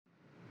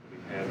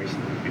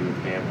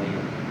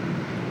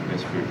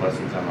for your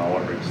blessings on all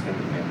of our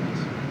extended families.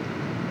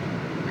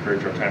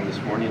 Encourage our time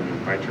this morning and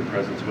invite your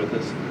presence with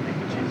us. In the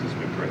name of Jesus,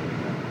 we pray.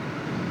 Amen.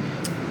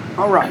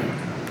 All right.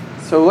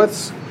 So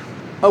let's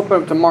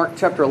open up to Mark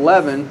chapter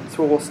 11. That's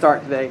where we'll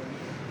start today.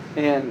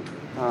 And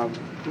I'm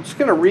just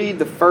going to read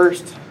the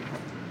first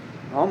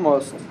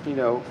almost,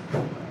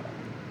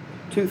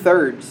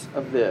 2/3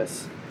 of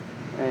this.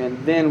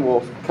 And then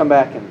we'll come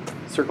back and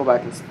circle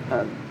back and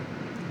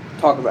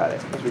talk about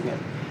it as we can.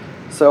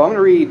 So I'm going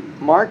to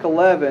read Mark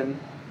 11,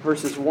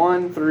 verses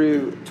 1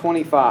 through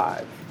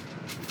 25.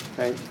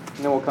 Okay? And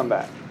then we'll come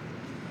back.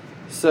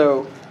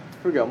 So,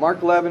 here we go.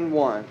 Mark 11,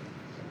 1.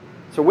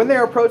 So when they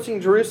were approaching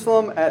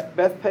Jerusalem at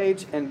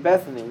Bethphage and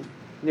Bethany,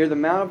 near the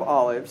Mount of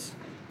Olives,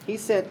 he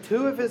sent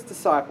 2 of his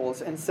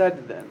disciples and said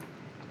to them,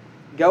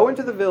 "Go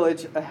into the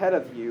village ahead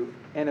of you,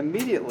 and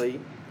immediately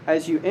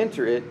as you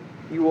enter it,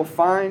 you will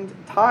find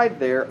tied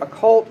there a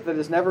colt that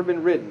has never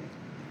been ridden.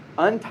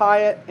 Untie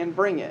it and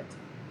bring it.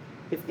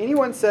 If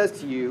anyone says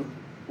to you,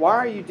 'Why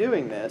are you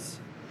doing this?'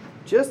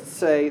 just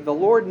say, 'The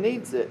Lord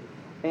needs it,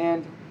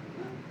 and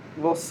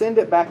will send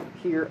it back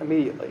here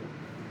immediately.'"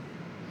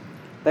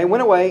 They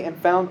went away and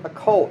found a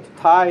colt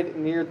tied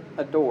near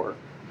a door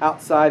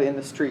outside in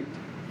the street.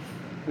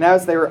 And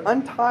as they were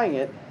untying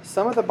it,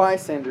 some of the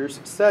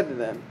bystanders said to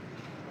them,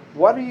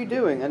 "What are you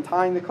doing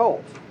untying the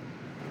colt?"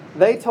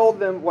 They told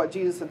them what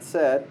Jesus had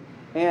said,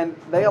 and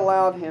they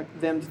allowed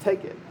them to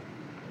take it.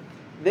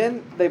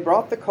 Then they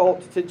brought the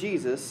colt to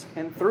Jesus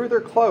and threw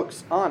their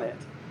cloaks on it,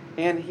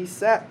 and he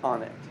sat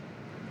on it.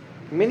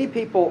 Many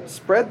people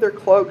spread their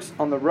cloaks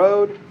on the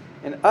road,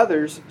 and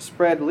others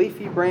spread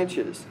leafy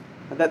branches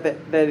that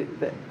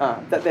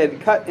they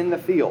had cut in the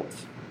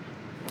fields.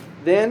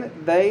 Then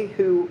they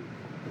who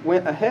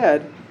went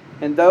ahead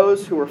and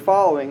those who were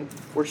following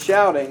were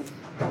shouting,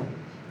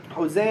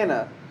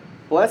 "Hosanna!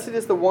 Blessed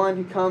is the one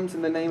who comes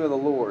in the name of the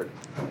Lord.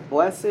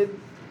 Blessed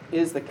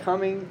is the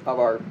coming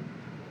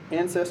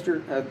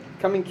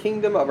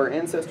kingdom of our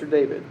ancestor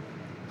David.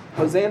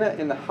 Hosanna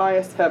in the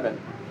highest heaven."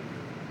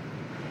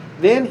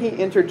 Then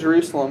he entered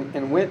Jerusalem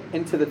and went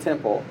into the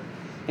temple.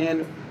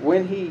 And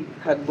when he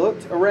had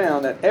looked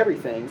around at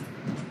everything,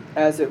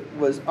 as it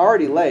was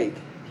already late,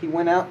 he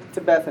went out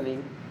to Bethany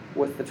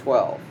with the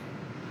 12.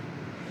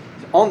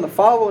 On the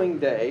following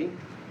day,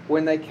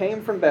 when they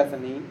came from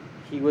Bethany,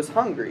 he was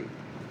hungry.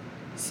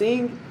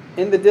 Seeing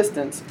in the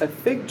distance a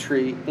fig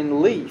tree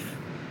in leaf,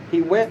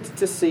 he went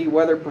to see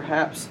whether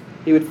perhaps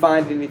he would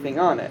find anything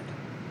on it.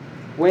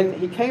 When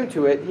he came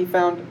to it, he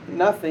found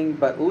nothing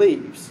but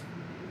leaves,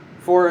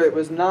 for it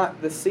was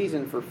not the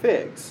season for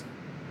figs.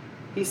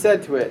 He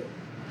said to it,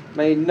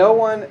 "May no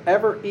one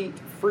ever eat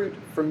fruit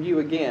from you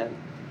again."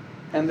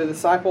 And the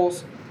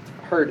disciples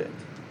heard it.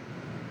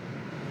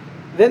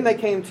 Then they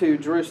came to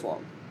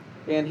Jerusalem,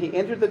 and he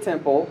entered the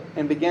temple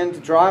and began to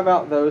drive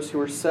out those who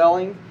were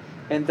selling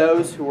and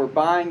those who were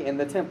buying in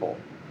the temple.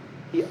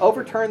 He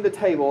overturned the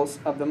tables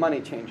of the money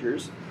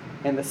changers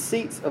and the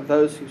seats of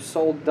those who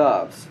sold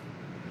doves.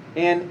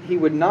 And he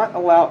would not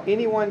allow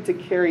anyone to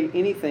carry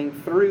anything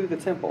through the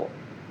temple.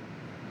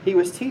 He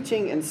was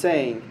teaching and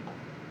saying,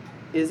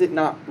 "Is it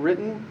not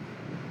written,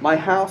 'My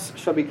house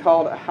shall be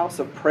called a house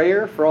of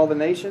prayer for all the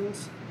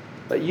nations'?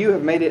 But you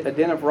have made it a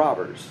den of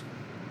robbers."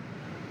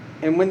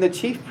 And when the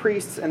chief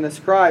priests and the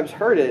scribes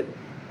heard it,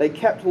 they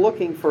kept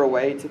looking for a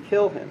way to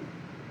kill him,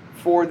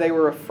 for they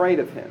were afraid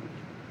of him,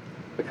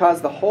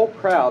 because the whole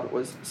crowd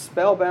was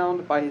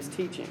spellbound by his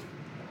teaching.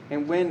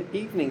 And when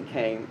evening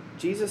came,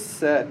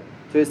 Jesus and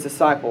his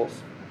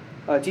disciples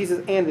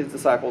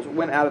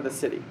went out of the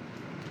city.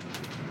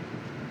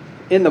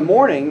 In the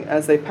morning,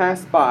 as they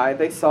passed by,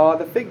 they saw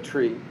the fig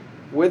tree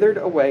withered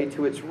away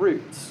to its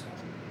roots.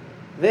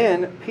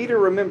 Then Peter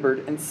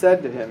remembered and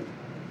said to him,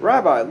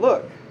 "Rabbi,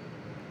 look,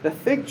 the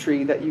fig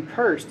tree that you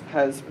cursed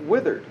has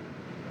withered."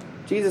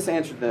 Jesus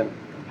answered them,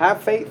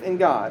 "Have faith in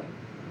God.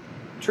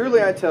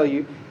 Truly I tell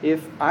you,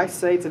 if I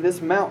say to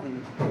this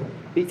mountain,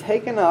 'Be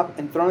taken up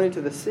and thrown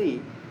into the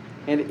sea,'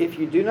 and if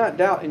you do not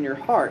doubt in your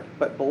heart,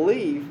 but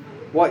believe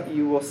what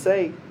you will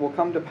say will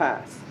come to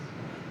pass,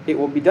 it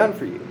will be done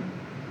for you.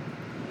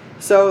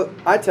 So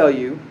I tell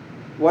you,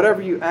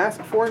 whatever you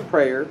ask for in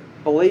prayer,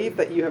 believe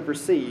that you have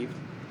received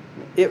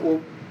it,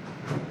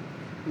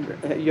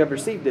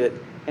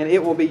 and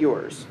it will be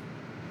yours.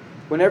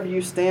 Whenever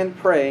you stand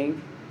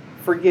praying,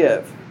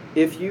 forgive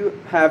if you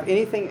have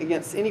anything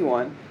against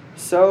anyone,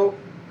 so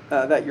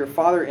that your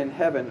Father in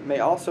heaven may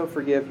also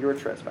forgive your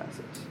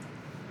trespasses."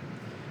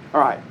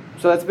 All right,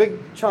 so that's a big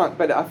chunk,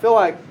 but I feel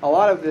like a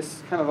lot of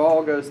this kind of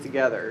all goes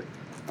together.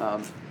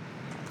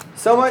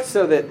 So much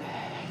so that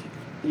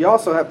you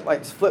also have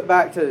to flip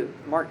back to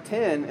Mark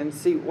 10 and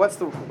see what's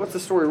the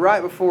story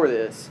right before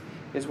this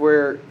is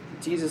where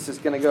Jesus is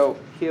going to go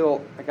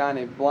heal a guy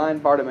named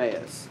blind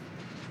Bartimaeus.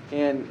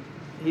 And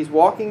he's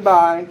walking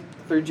by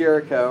through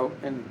Jericho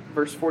in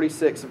verse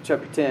 46 of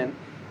chapter 10.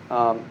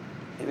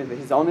 And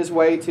he's on his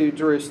way to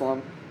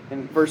Jerusalem.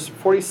 In verse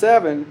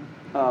 47,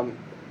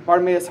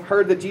 Bartimaeus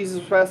heard that Jesus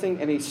was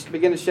passing, and he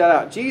began to shout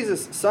out,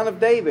 "Jesus, Son of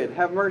David,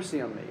 have mercy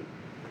on me."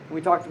 And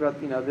we talked about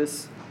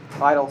this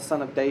title,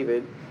 Son of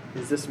David,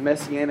 is this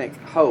messianic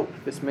hope,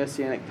 this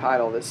messianic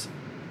title, this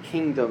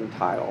kingdom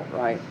title,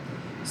 right?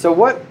 So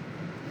what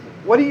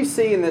do you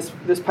see in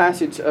this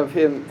passage of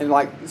him? And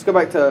let's go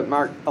back to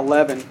Mark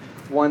 11,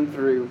 1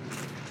 through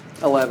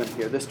 11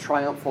 here, this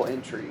triumphal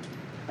entry.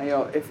 And,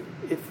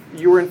 if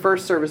you were in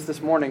first service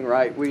this morning,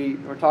 right, we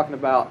were talking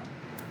about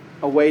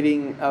a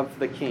waiting of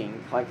the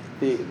King. Like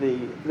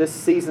this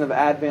season of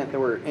Advent that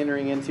we're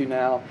entering into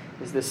now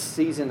is this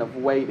season of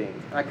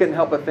waiting. I couldn't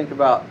help but think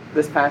about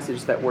this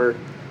passage that we're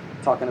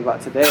talking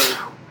about today,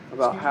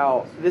 about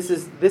how this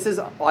is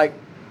like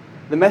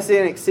the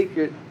messianic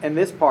secret, and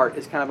this part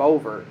is kind of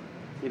over.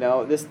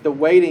 The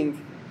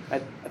waiting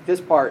at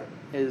this part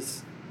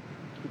is,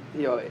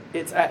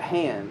 it's at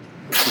hand.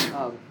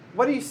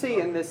 What do you see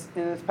in this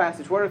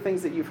passage? What are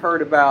things that you've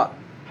heard about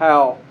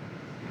how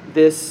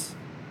this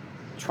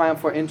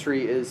triumphal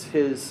entry is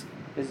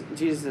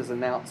Jesus'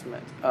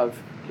 announcement of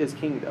his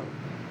kingdom,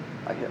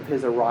 like of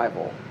his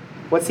arrival?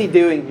 What's he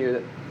doing here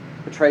that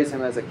portrays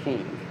him as a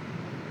king?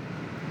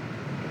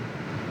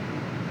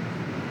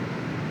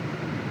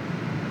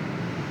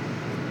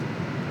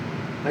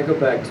 I go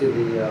back to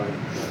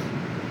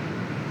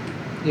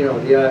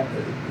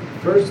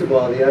first of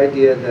all, the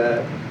idea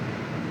that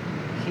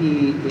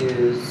he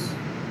is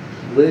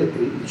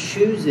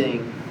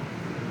choosing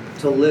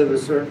to live a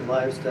certain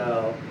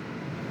lifestyle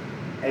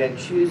and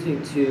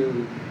choosing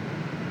to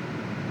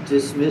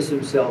dismiss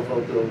himself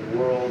of the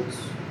world's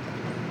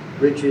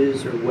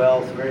riches or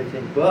wealth or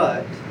anything,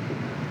 but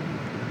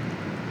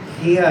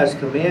he has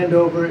command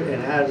over it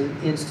and has it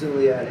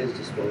instantly at his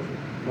disposal.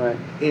 Right.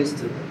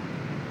 Instantly.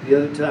 The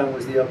other time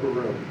was the upper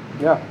room.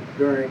 Yeah.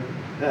 During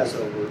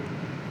Passover,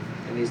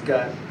 and he's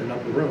got an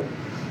upper room.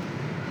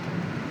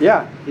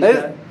 Yeah.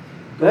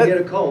 Go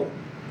get a colt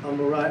on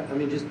the right. I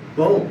mean, just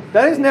boom.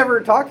 That is never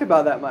talked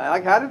about that much.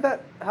 Like, how did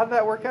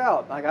that work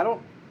out? Like, I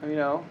don't,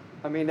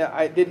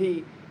 did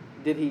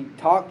he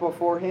talk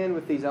beforehand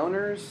with these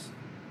owners?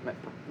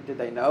 Did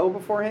they know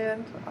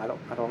beforehand? I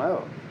don't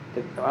know.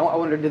 I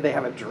wonder, did they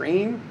have a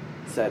dream?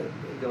 Said it.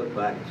 It goes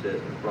back and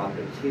says in the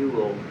prophets, he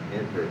will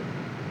enter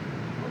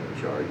on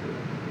the charger.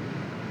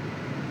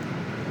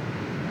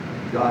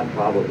 God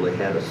probably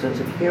had a sense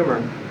of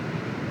humor,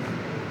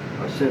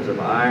 a sense of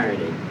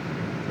irony.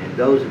 And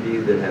those of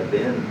you that have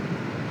been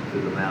to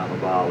the Mount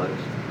of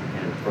Olives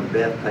and from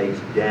Bethpage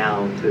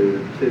down to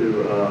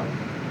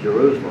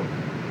Jerusalem,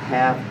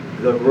 half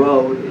the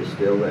road is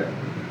still there.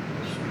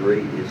 The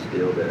street is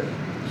still there.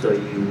 So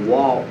you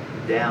walk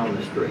down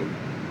the street.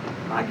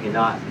 I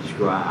cannot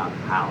describe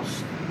how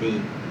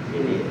steep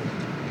it is.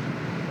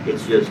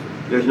 It's just,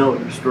 there's no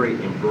street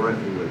in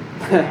Brentwood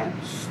that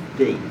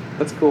steep.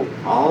 That's cool.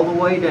 All the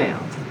way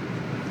down.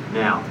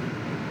 Now,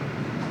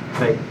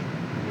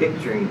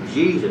 picturing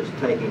Jesus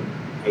taking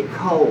a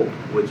colt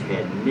which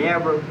had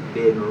never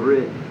been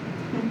ridden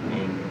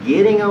and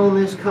getting on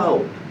this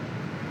colt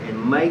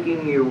and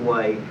making your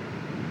way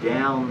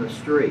down the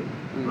street,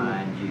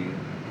 mind you.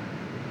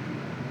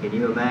 Can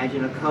you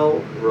imagine a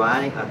colt,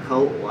 riding a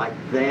colt like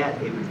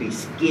that? It would be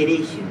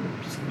skittish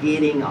and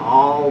skidding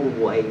all the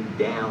way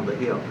down the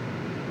hill.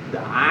 The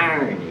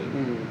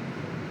irony,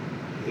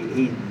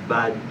 he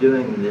by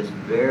doing this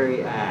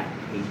very act,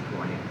 he's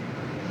pointing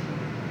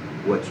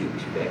what you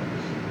expected.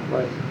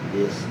 Right.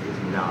 This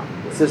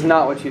is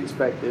not what you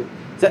expected.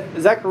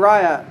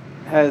 Zechariah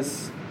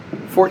has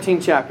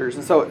 14 chapters,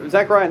 and so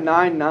Zechariah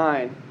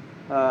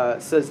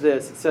 9:9 says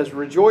this. It says,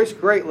 "Rejoice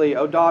greatly,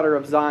 O daughter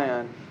of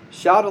Zion.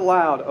 Shout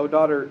aloud, O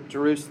daughter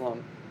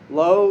Jerusalem.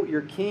 Lo,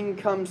 your king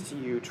comes to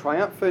you.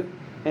 Triumphant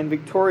and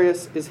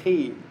victorious is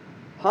he.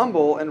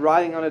 Humble and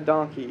riding on a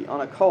donkey,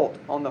 on a colt,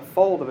 on the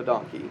foal of a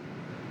donkey."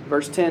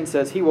 Verse 10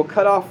 says, "He will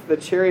cut off the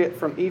chariot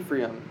from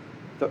Ephraim,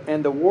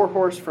 and the war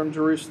horse from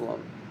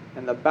Jerusalem.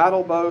 And the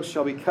battle bow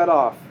shall be cut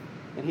off,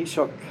 and he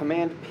shall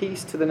command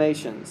peace to the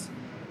nations.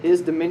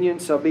 His dominion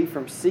shall be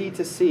from sea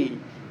to sea,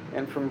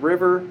 and from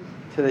river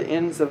to the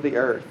ends of the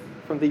earth."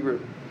 From the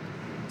root.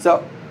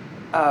 So,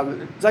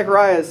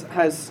 Zechariah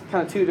has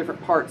kind of two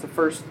different parts. The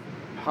first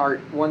part,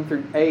 1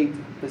 through 8,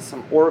 is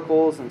some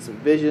oracles and some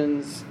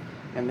visions.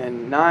 And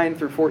then 9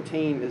 through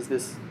 14 is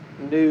this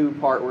new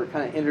part where it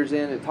kind of enters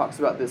in. It talks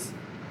about this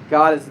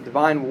God as a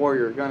divine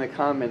warrior going to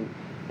come and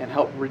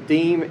help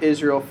redeem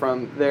Israel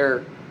from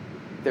their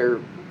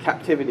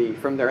captivity,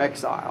 from their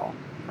exile,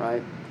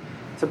 right?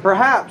 So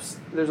perhaps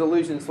there's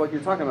allusions like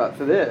you're talking about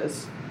to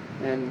this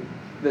and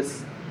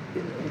this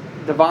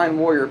divine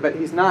warrior, but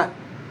he's not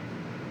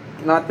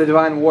the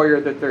divine warrior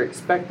that they're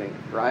expecting,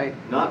 right?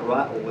 not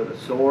with a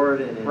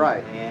sword in his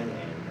Right. hand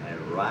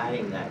and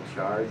riding that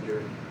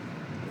charger,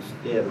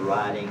 instead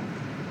riding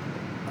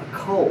a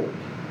colt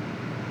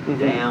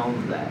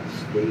down that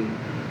steep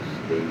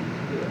hill.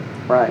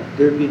 Right.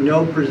 There'd be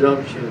no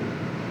presumption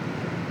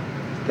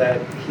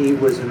that he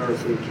was an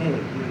earthly king.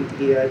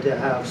 He had to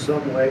have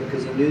some way,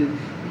 because he knew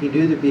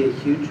there'd be a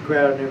huge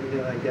crowd and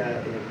everything like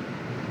that, and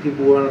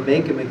people want to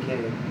make him a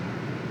king.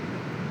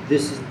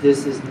 This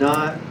is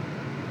not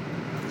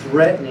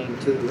threatening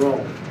to the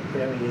Rome.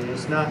 I mean,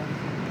 it's not.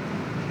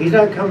 He's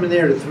not coming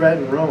there to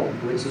threaten Rome,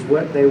 which is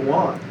what they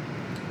want.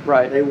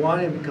 Right. They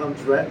want him to come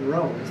threaten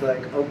Rome. It's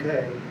like,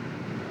 okay,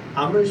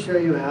 I'm going to show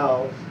you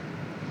how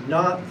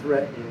not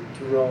threatening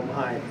to Rome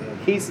I am.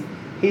 He's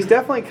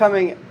definitely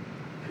coming,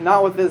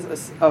 not with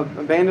this a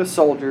band of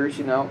soldiers,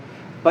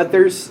 but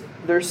there's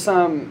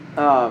some.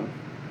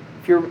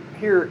 If you're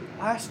here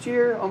last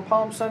year on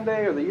Palm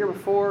Sunday or the year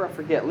before, I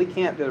forget. Lee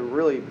Camp did a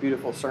really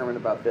beautiful sermon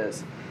about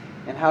this,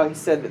 and how he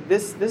said that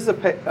this is a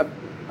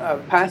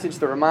passage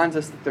that reminds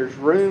us that there's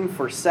room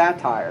for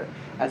satire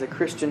as a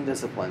Christian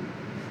discipline,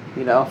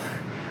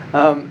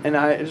 And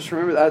I just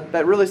remember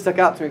that really stuck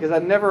out to me because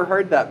I'd never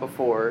heard that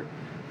before.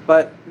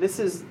 But this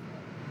is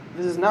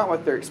not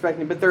what they're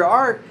expecting. But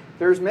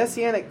there's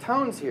messianic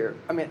tones here.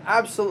 I mean,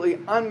 absolutely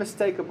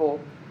unmistakable,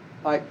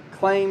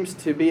 claims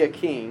to be a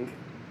king.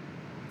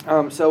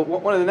 So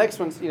one of the next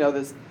ones,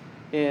 this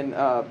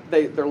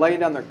they're laying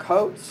down their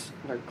coats,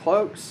 their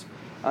cloaks.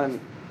 In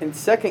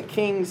 2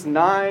 Kings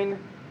 9,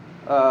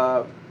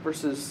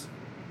 verses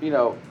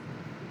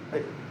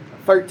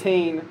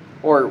 13,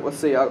 or let's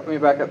see, let me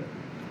back up.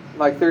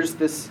 There's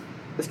this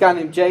guy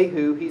named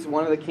Jehu. He's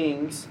one of the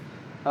kings,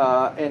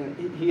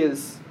 and he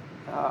is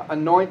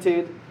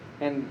anointed.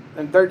 And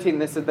in 13,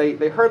 they said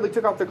they hurriedly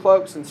took off their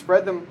cloaks and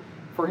spread them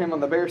for him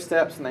on the bare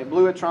steps, and they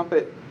blew a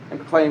trumpet and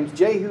proclaimed,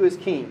 "Jehu is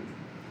king."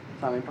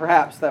 I mean,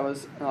 perhaps that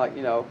was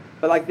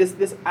but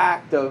this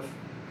act of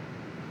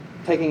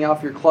taking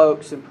off your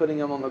cloaks and putting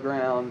them on the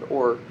ground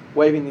or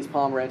waving these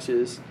palm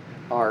branches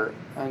are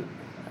an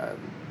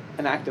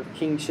act of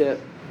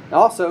kingship. And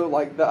also,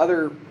 the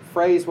other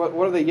phrase, what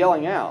are they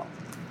yelling out?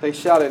 They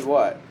shouted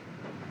what?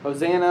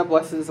 Hosanna,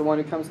 blessed is the one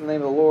who comes in the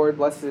name of the Lord,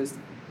 blessed is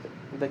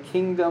the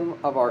kingdom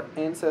of our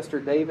ancestor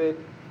David,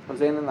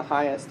 Hosanna in the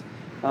highest.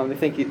 They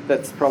think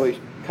that's probably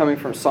coming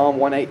from Psalm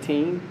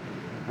 118.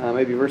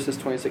 Maybe verses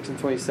 26 and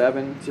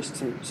 27,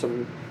 just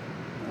some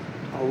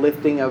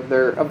lifting of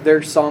their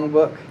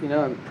songbook,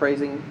 and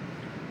praising.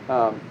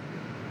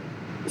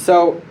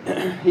 So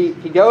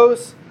he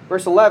goes,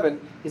 verse 11,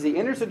 is he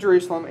enters to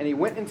Jerusalem and he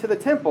went into the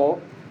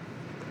temple,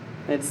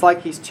 and it's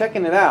like he's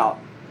checking it out.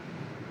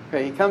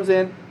 Okay, he comes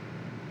in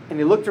and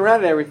he looked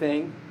around at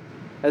everything.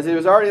 As it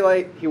was already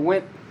late, he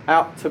went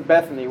out to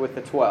Bethany with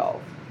the 12.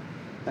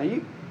 Now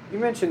you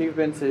mentioned you've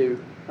been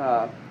to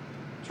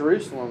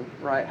Jerusalem,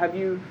 right? Have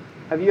you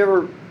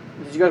ever,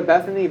 did you go to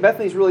Bethany?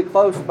 Bethany's really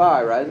close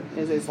by, right?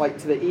 It's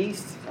to the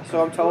east,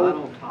 so I'm told. Right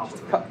on top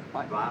of it. Right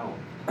on top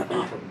of the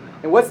mountain.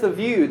 And what's the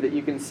view that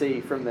you can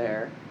see from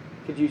there?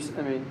 You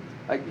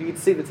can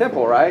see the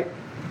temple, right?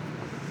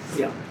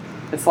 Yeah.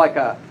 It's like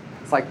a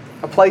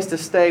place to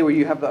stay where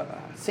you have the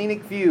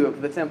scenic view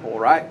of the temple,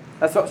 right?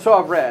 So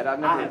I've read. I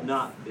have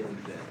not been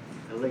there,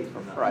 at least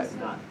not. Right.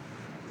 Not.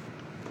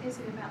 Is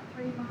it about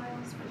 3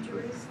 miles from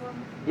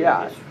Jerusalem?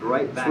 Yeah. It's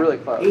right back. It's really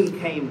close. He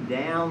came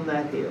down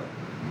that hill.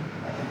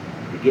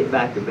 To get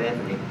back to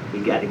Bethany, he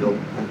got to go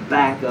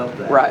back up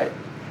that. Right.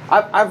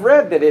 I've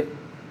read that it,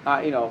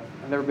 I've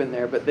never been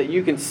there, but that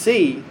you can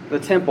see the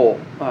temple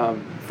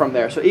from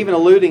there. So even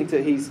alluding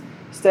to he's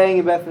staying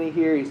in Bethany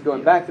here, he's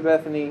going back to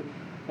Bethany,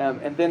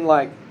 and then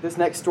this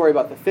next story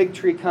about the fig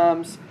tree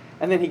comes,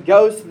 and then he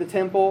goes to the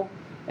temple,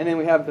 and then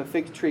we have the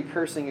fig tree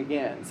cursing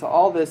again. So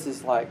all this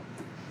is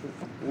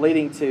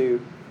leading to,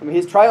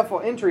 his triumphal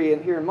entry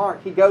in here in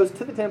Mark. He goes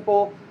to the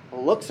temple,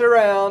 looks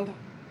around,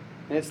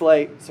 and it's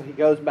late, so he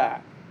goes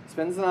back,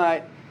 spends the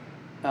night.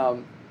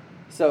 We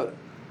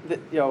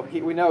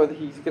know that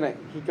he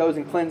goes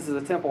and cleanses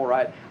the temple,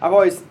 right? I've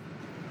always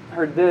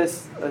heard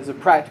this as a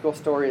practical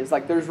story. It's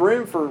there's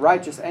room for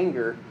righteous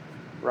anger,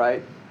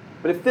 right?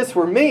 But if this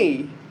were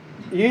me,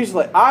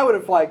 usually I would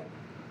have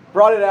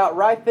brought it out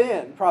right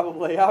then.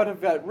 Probably I would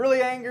have got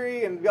really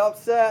angry and got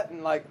upset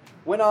and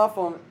went off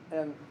on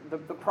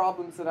the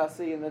problems that I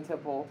see in the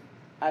temple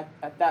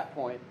at that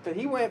point. But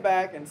he went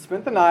back and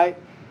spent the night.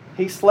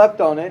 He slept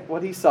on it,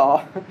 what he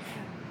saw,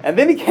 and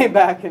then he came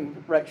back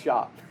and wrecked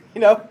shop.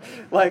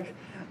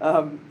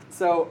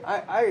 So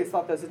I always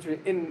thought that's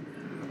interesting. In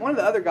one of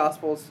the other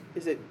Gospels,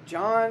 is it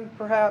John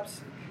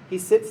perhaps? He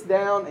sits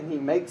down and he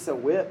makes a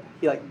whip.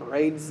 He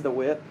braids the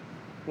whip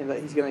that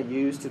he's going to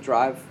use to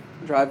drive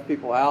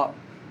people out.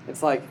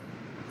 It's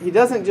he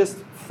doesn't just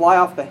fly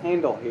off the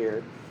handle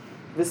here.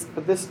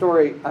 This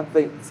story, I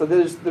think, so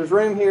there's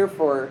room here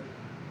for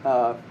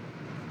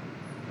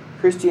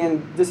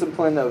Christian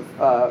discipline of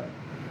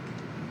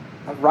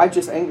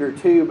righteous anger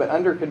too, but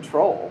under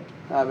control.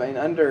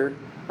 Under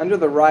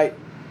the right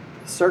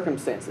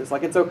circumstances.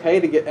 It's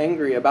okay to get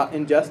angry about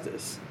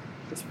injustice.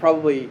 It's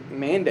probably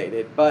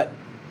mandated, but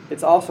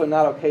it's also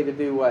not okay to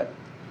do what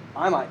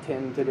I might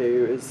tend to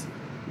do, is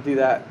do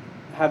that,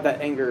 have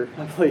that anger,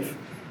 I believe,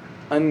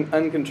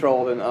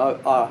 uncontrolled and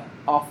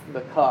off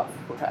the cuff,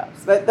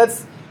 perhaps.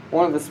 That's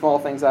one of the small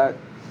things I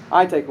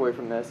take away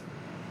from this.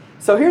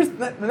 So here's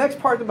the next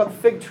part about the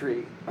fig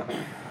tree.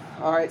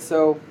 All right,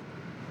 so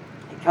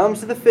he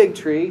comes to the fig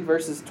tree,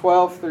 verses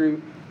 12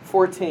 through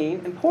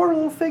 14, and poor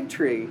little fig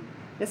tree.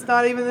 It's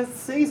not even the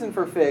season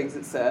for figs,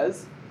 it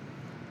says.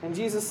 And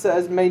Jesus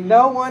says, "May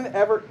no one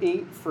ever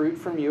eat fruit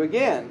from you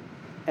again."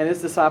 and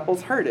his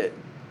disciples heard it.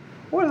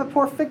 What did the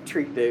poor fig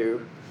tree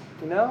do?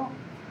 You know?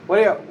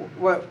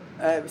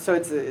 So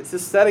it's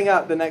just setting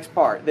up the next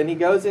part. Then he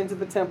goes into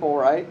the temple,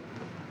 right?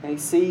 And he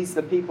sees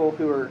the people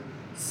who are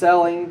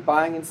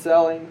buying and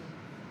selling.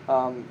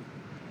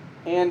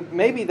 And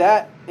maybe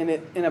that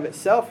in of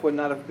itself would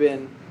not have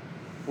been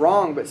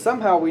wrong, but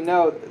somehow we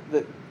know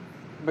that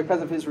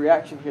because of his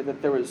reaction here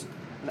that there was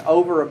an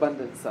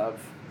overabundance of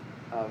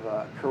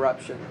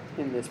corruption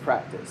in this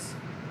practice.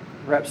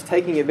 Perhaps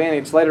taking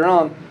advantage. Later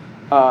on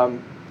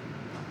in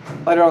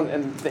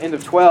the end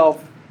of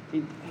 12,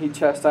 he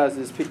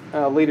chastises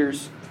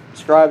leaders,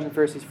 scribes and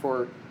Pharisees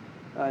for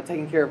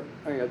taking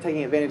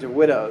advantage of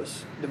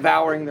widows,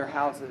 devouring their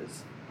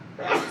houses.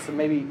 So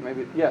maybe,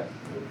 yeah.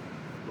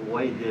 The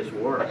way this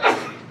works,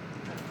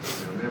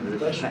 remember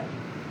this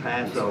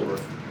Passover,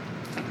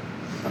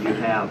 you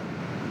have,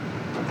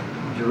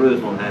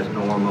 Jerusalem has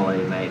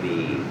normally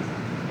maybe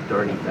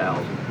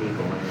 30,000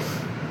 people in it.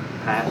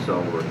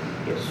 Passover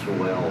gets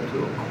swelled to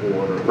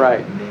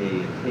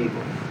 250,000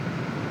 people.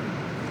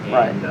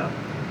 And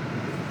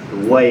the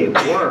way it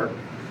worked,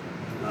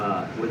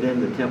 within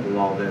the temple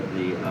wall, that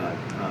the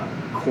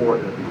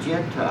court of the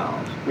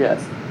Gentiles.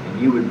 Yes.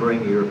 And you would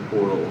bring your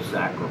poor little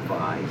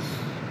sacrifice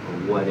or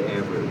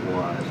whatever it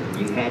was, and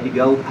you had to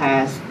go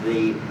past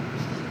the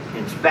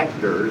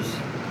inspectors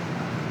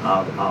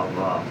of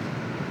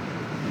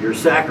your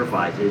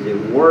sacrifice. Is it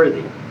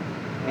worthy?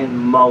 And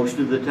most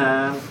of the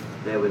time,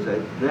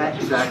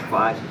 that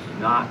sacrifice is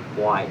not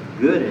quite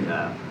good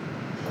enough.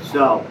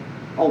 So,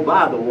 oh,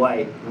 by the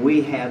way,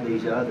 we have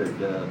these other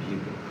doves you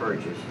can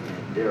purchase,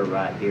 and they're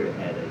right here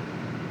at a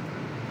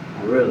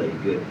really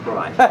good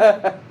price.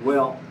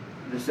 Well,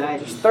 the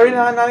Sadducees,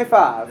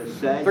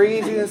 $39.95. 3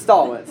 easy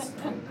installments.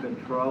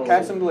 Control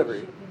cash and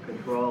delivery.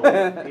 Control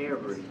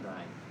everything.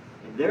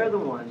 And they're the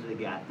ones that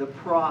got the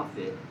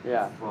profit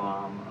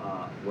from,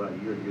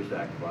 your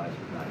sacrifice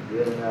is not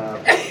good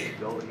enough.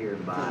 Go here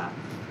and buy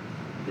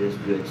this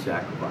good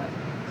sacrifice.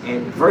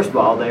 And first of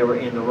all, they were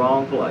in the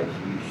wrong place.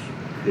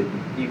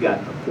 You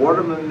got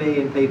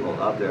 250,000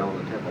 people up there on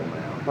the Temple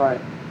Mount.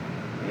 Right.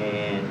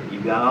 And you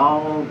got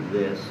all of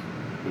these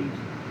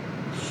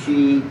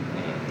sheep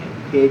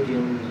and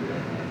pigeons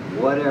and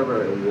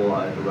whatever it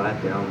was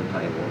right there on the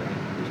table.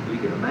 And just, you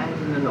can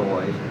imagine the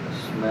noise and the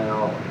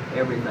smell and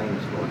everything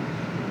that's going on.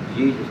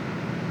 Jesus,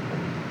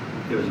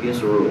 it was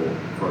against the rule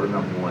for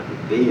number one to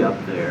be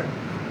up there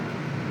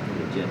in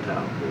the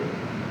Gentile court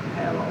and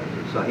have all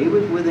this. So he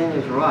was within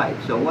his right.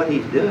 So what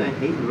he's doing,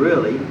 he's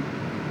really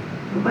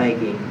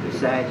making the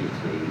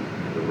Sadducees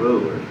and the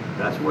rulers,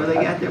 that's where they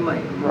got their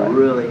money,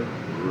 really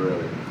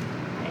angry.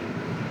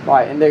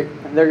 Right, and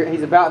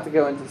he's about to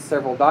go into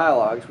several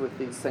dialogues with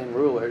these same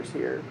rulers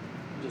here,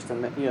 just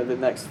in the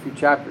next few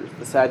chapters,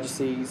 the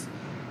Sadducees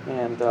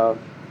and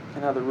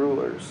other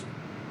rulers.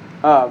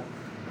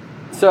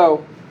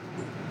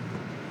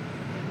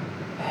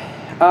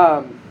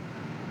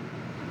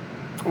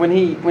 When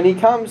he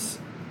comes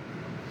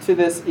to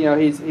this,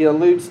 he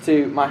alludes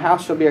to, my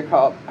house shall be a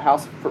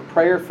house for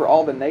prayer for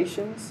all the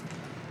nations.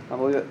 I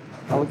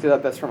looked it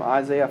up. That's from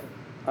Isaiah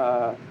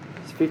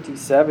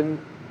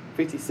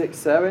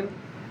 56:7,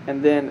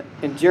 and then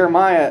in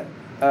Jeremiah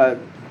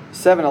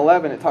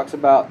 7:11 it talks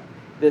about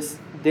this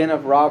den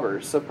of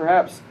robbers. So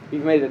perhaps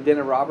you've made it a den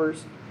of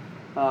robbers.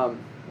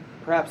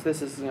 Perhaps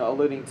this is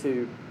alluding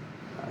to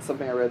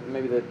something I read,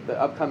 maybe the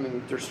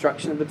upcoming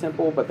destruction of the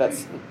temple, but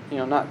that's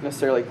not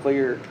necessarily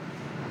clear.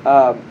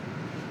 But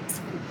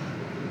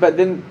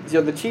then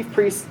the chief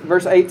priests,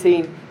 verse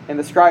 18, and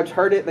the scribes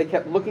heard it. They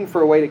kept looking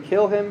for a way to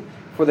kill him,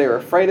 for they were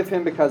afraid of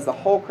him, because the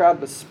whole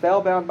crowd was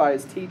spellbound by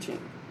his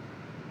teaching.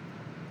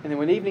 And then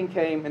when evening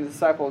came, and the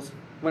disciples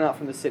went out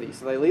from the city.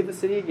 So they leave the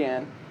city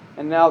again,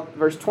 and now,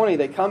 verse 20,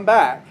 they come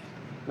back.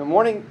 The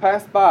morning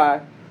passed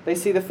by, they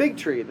see the fig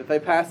tree that they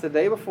passed the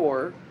day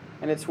before,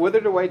 and it's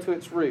withered away to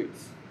its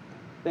roots.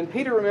 Then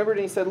Peter remembered,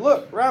 and he said,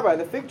 "Look, Rabbi,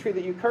 the fig tree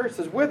that you cursed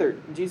is withered."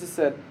 And Jesus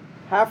said,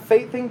 "Have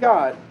faith in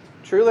God.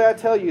 Truly I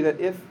tell you that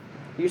if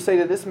you say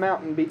to this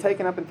mountain, be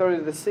taken up and thrown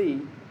into the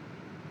sea,"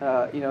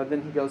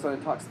 then he goes on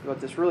and talks about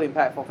this really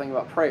impactful thing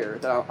about prayer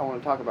that I want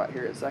to talk about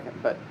here in a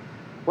second. But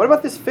what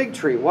about this fig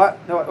tree? Why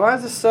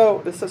is this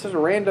so? This is such a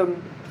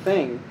random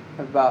thing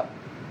about.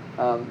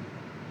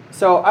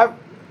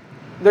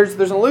 There's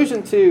an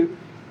allusion to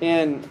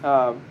in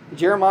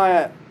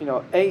Jeremiah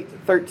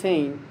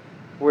 8:13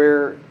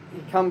 where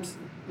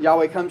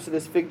Yahweh comes to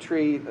this fig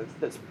tree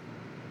that's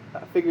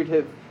a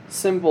figurative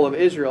symbol of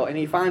Israel, and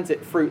he finds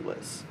it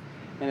fruitless,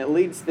 and it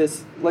leads to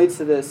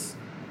this.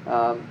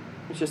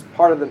 It's just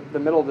part of the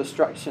middle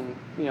destruction,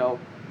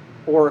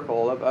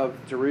 oracle of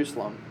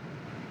Jerusalem.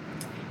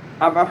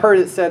 I've heard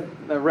it said,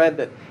 read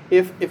that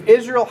if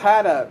Israel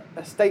had a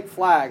state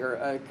flag or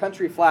a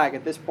country flag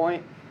at this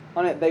point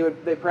on it,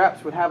 they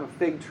perhaps would have a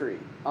fig tree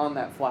on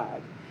that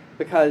flag,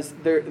 because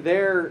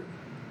their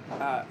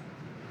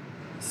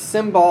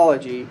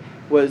symbology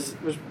was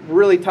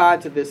really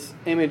tied to this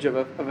image of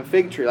a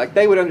fig tree. Like,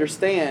 they would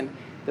understand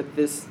that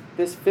this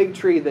fig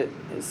tree that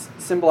is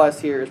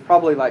symbolized here is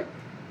probably like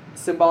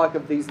symbolic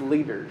of these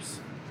leaders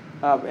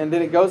And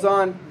then it goes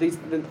on. These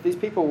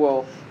people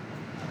will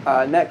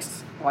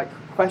next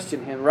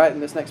question him right in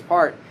this next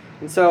part,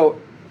 and so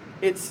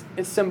it's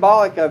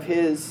symbolic of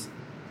his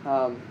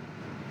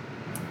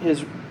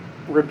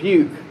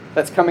rebuke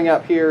that's coming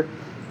up here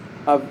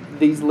of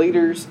these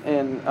leaders,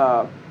 and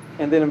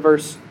then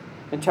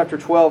in chapter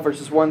 12,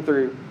 verses 1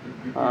 through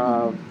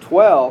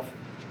 12,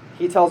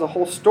 he tells a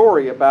whole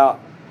story about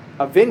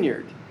a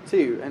vineyard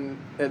too, and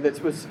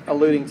that was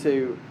alluding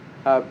to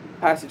a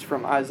passage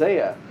from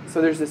Isaiah.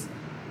 So there's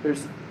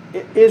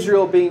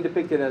Israel being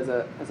depicted as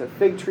a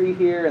fig tree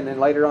here, and then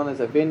later on as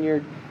a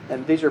vineyard,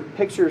 and these are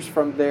pictures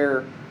from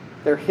their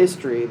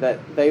history that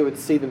they would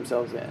see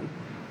themselves in.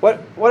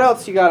 What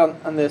else you got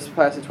on this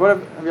passage? What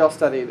have y'all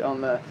studied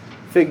on the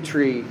fig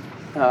tree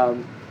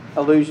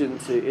allusion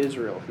to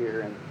Israel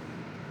here? And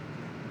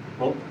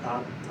Well,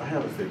 I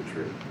have a fig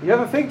tree. you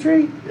have a fig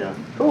tree? Yeah.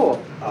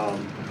 Cool.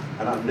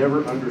 And I've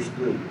never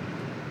understood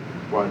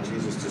why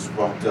Jesus just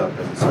walked up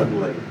and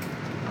suddenly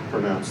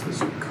pronounced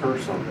this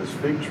curse on this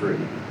fig tree,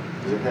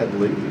 because it had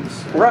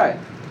leaves. Right.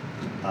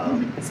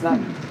 It's not.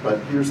 But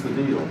here's the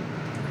deal.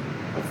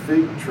 A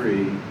fig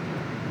tree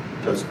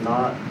does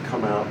not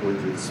come out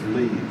with its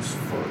leaves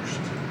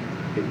first.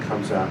 It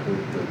comes out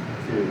with the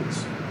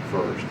figs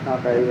first.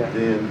 Okay, yeah.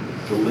 Then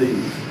the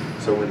leaves.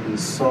 So when he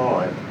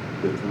saw it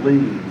with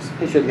leaves,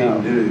 He should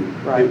know. knew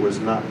Right. it was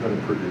not going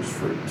to produce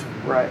fruit.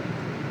 Right.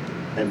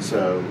 And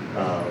so,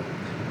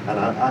 and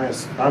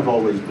I've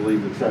always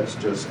believed that that's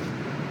just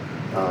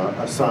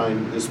a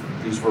sign. These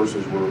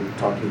verses we're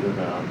talking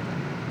about,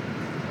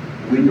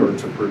 we are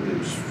to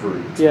produce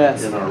fruit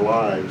Yes. in our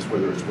lives,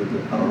 whether it's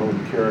with our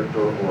own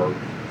character or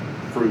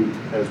fruit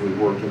as we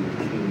work in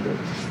the kingdom.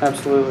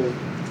 Absolutely.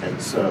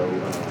 And so,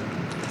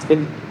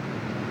 In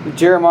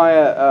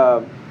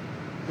Jeremiah,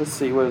 let's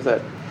see, what is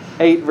that?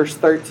 8 verse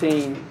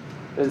 13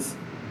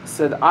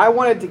 said, I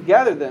wanted to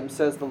gather them,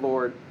 says the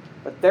Lord,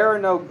 but there are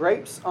no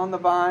grapes on the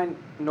vine,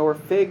 nor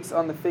figs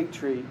on the fig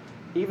tree.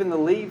 Even the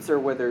leaves are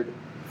withered,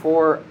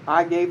 for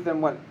I gave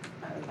them what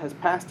has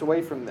passed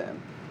away from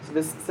them. So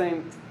this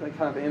same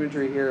kind of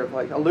imagery here of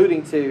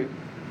alluding to,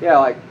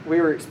 we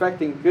were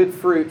expecting good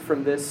fruit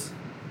from this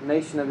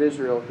nation of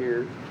Israel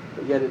here,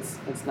 but yet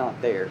it's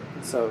not there.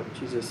 And so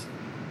Jesus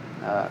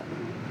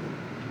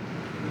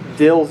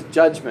deals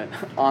judgment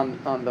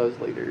on those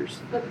leaders.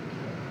 But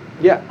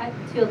Yeah.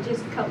 until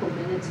just a couple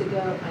minutes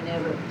ago, I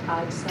never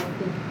typed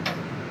something.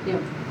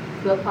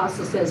 The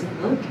apostle says,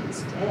 look,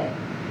 it's dead.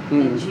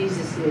 And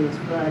Jesus is,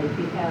 but if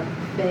you have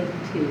faith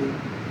too,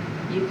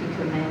 you can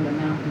command a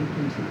mountain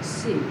into the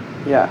sea.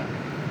 Yeah.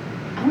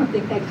 I don't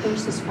think that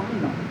curse is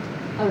final.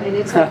 I mean,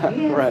 it's like,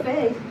 you have Right.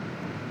 faith,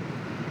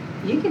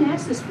 you can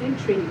ask this fig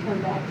tree to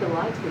come back to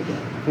life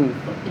again.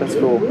 That's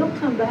and cool. it will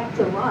come back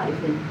to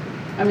life. And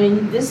I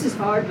mean, this is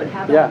hard, but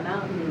how about Yeah. a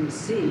mountain in the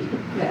sea?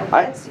 Well,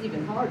 I- that's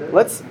even harder.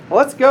 Let's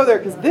go there,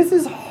 because this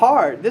is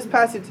hard. This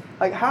passage,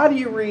 how do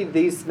you read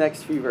these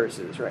next few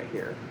verses right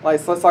here?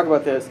 Let's talk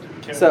about this.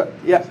 Can So I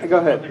yeah, say go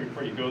one ahead. thing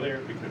before you go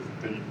there, because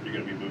then you're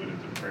going to be moving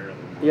into prayer a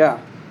little more. Yeah.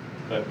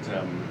 But,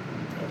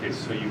 okay,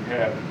 so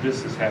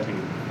this is happening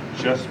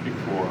just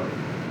before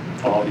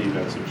all the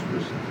events of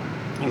Jerusalem.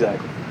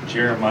 Exactly.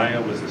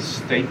 Jeremiah was a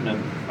statement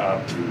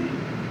of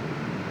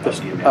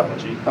the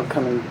analogy.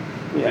 Upcoming.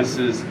 Yeah. This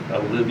is a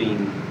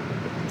living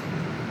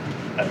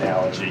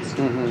analogy.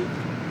 Mhm.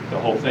 The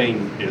whole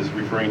thing is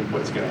referring to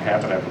what's going to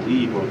happen, I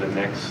believe, over the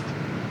next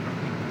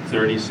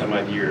 30 some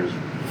odd years.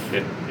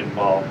 It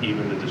involved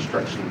even the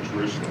destruction of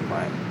Jerusalem.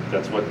 Right.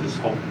 That's what this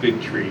whole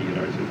fig tree,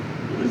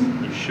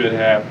 you should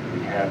have,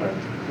 we haven't.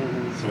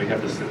 Mhm. So we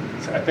have this,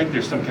 I think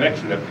there's some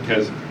connection there,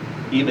 because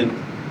even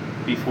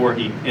before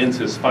he ends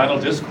his final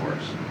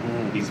discourse,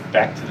 he's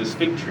back to this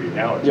fig tree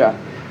analogy. Yeah.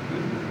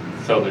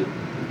 So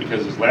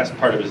because his last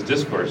part of his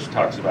discourse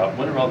talks about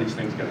when are all these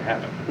things going to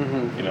happen,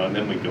 Mhm. and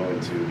then we go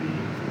into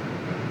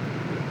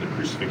the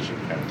crucifixion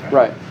kind of time.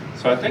 Right.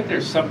 So I think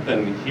there's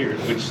something here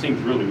which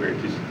seems really weird,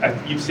 because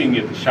you've seen me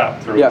at the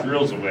shop throw Yeah.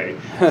 drills away.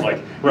 It's like,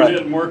 Right. it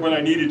didn't work when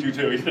I needed you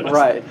to. You know,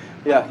 Right.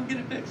 Yeah. Go get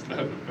it fixed.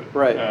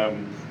 Right.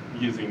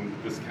 Using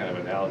this kind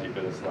of analogy,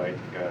 but it's like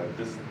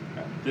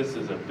this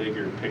is a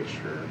bigger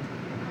picture,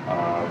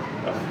 a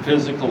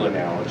physical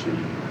analogy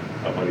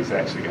of what is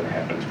actually going to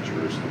happen to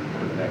Jerusalem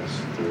for the next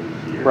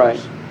 30 years.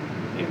 Right.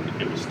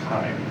 And it was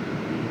time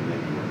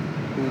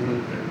that you were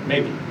Mhm. there.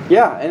 Maybe.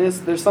 Yeah, and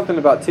there's something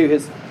about too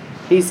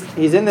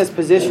he's in this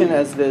position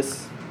as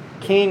this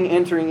king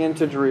entering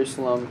into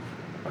Jerusalem,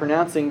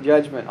 pronouncing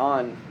judgment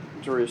on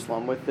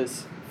Jerusalem with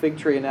this fig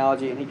tree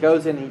analogy, and he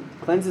goes in, he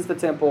cleanses the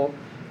temple.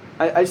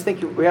 I just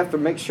think we have to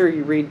make sure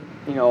you read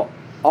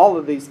all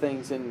of these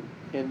things in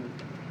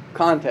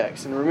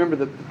context, and remember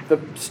the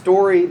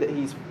story that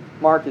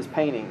Mark is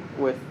painting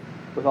with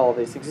all of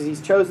these things. He's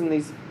chosen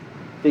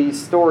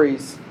these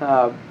stories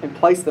and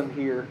placed them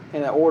here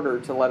in order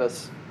to let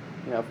us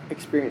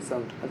experience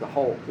them as a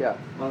whole. Yeah.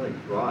 Well, it's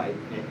right,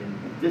 and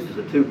this is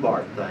a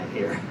two-part thing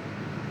here.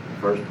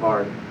 First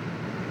part,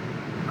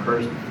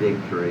 cursed fig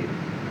tree,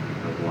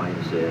 as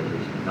Wayne says,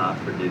 is not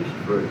produced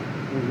fruit.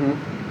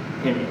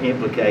 Mm-hmm. And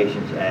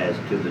implications as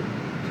to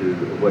to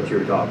what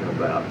you're talking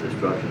about,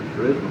 destruction of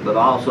Jerusalem, but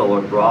also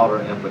a broader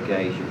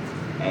implication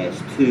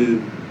as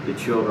to the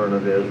children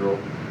of Israel.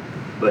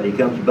 But he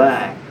comes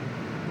back.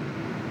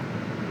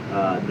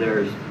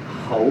 There's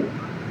hope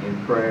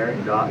in prayer,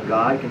 and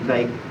God can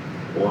take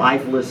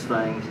lifeless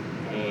things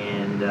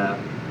and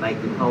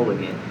make them whole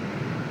again.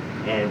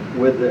 And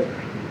with the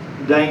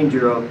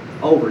danger of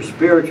over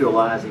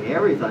spiritualizing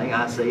everything,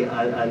 I see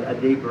a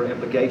deeper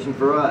implication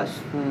for us.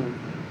 You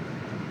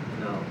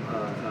know,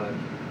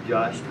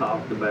 Josh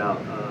talked about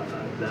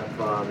that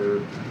father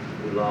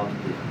who lost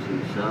his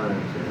two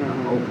sons and the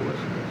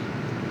hopelessness.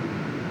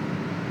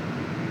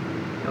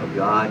 You know,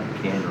 God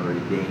can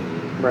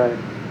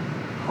redeem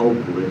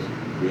hopeless,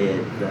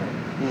 dead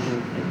things.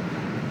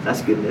 And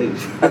that's good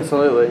news.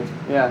 Absolutely,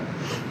 yeah.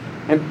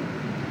 And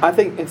I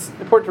think it's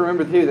important to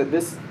remember too that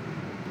this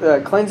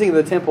cleansing of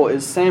the temple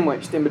is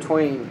sandwiched in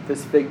between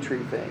this fig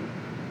tree thing.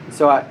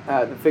 So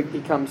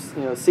he comes,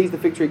 sees the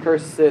fig tree,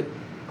 curses it,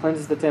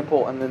 cleanses the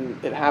temple, and then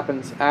it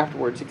happens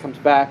afterwards. He comes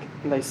back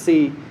and they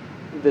see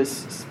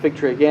this fig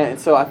tree again. And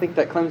so I think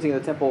that cleansing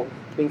of the temple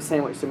being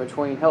sandwiched in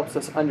between helps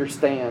us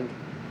understand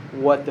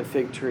what the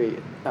fig tree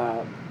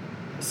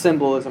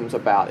symbolism is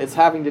about. It's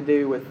having to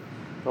do with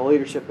the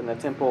leadership in the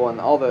temple and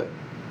all the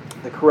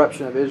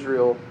corruption of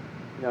Israel.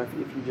 If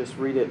you just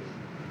read it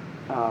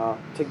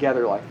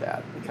together like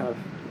that, it kind of,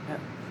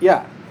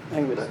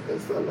 hang with it.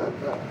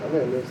 I may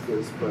have missed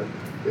this, but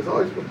it's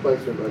always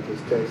perplexing about this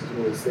text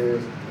when it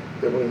says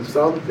that when he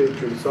saw the fig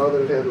tree, he saw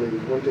that it had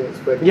leaves, one thing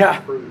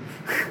expected fruit.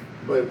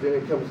 But then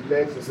it comes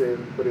next and says,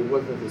 but it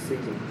wasn't the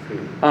season for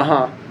figs.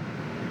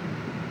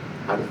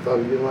 I just thought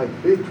he didn't like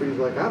fig trees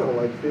like I don't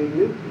like fig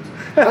Newtons.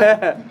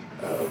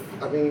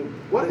 I mean,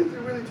 what is he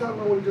really talking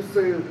about when he just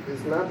says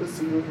it's not the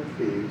season for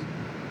figs?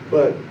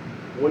 But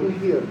wouldn't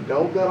he have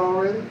known that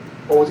already?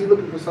 Or was he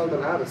looking for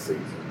something out of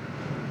season?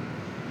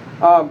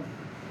 I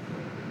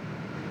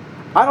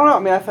don't know. I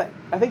mean,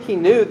 I think he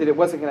knew that it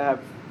wasn't going to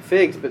have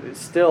figs, but it's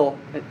still,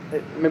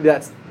 maybe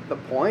that's the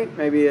point.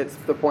 Maybe it's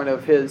the point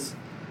of his,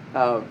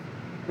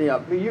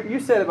 you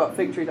said about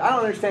fig trees. I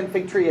don't understand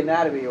fig tree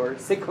anatomy or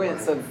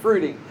sequence of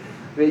fruiting.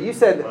 But you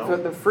said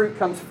that the fruit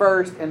comes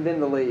first and then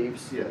the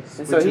leaves. Yes,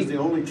 and which is the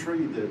only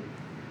tree that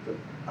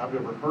I've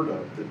ever heard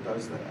of that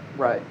does that.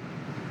 Right.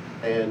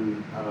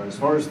 And as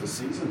far as the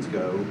seasons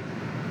go,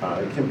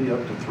 it can be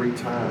up to 3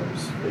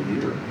 times a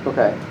year.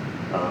 Okay.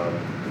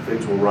 The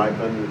figs will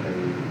ripen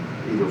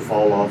and either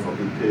fall off or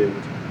be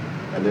picked,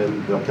 and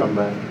then they'll come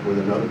back with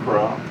another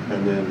crop,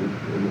 and then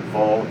in the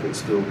fall, if it's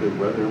still good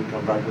weather, they'll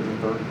come back with a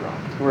third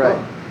crop.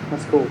 Right.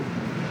 That's cool.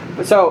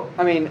 But so,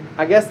 I mean,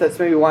 I guess that's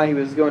maybe why he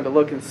was going to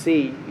look and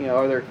see,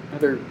 are there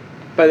other,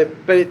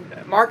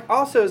 Mark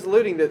also is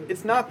alluding that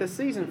it's not the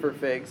season for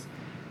figs.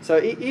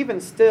 So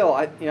even still,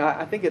 I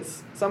think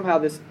it's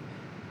somehow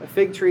a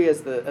fig tree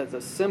as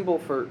a symbol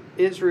for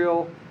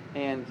Israel,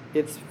 and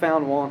it's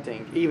found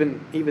wanting,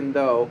 even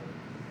though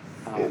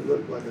It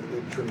looked like a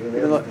good tree. And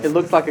it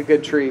looked like a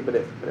good tree, but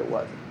it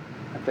wasn't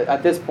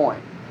at this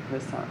point,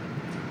 this time.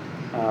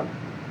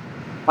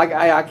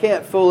 I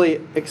can't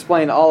fully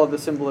explain all of the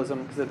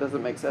symbolism because it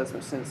doesn't make as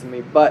much sense to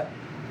me. But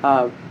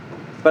I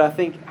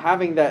think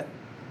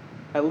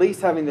at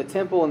least having the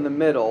temple in the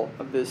middle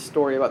of this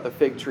story about the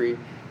fig tree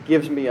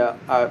gives me a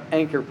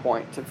anchor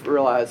point to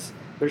realize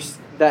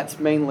that's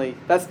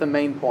the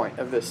main point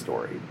of this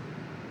story.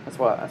 That's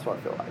what I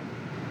feel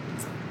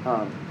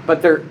like.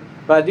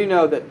 But I do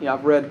know that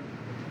I've read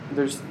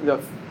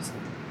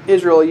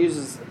Israel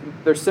uses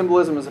their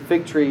symbolism as a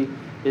fig tree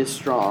is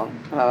strong.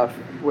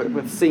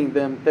 With seeing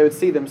them, they would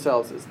see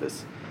themselves as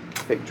this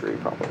fig tree,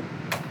 probably.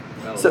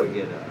 Well, So- we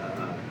get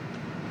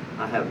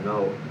I have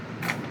no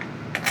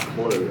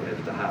clue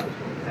as to how it's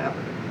going to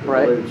happen. It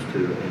Right. alludes to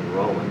in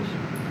Romans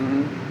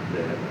Mm-hmm.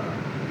 that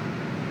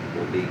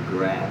will be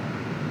grafted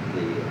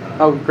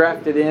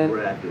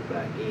grafted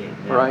back in.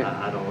 Now, Right.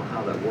 I don't know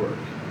how that works,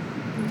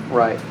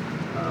 Right.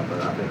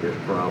 but I think there's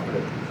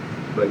probably.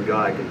 But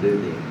God can do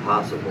the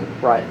impossible.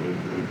 Right. And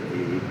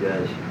he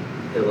does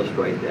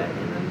illustrate that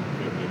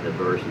in the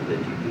verses that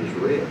you just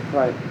read.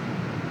 Right.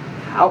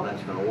 How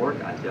that's going to work,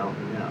 I don't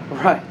know.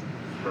 Right.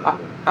 But,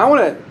 I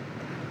want to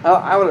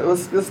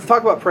let's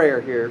talk about prayer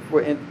here.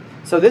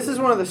 So this is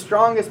one of the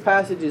strongest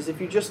passages.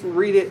 If you just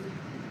read it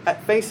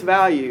at face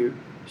value,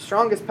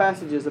 strongest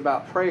passages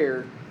about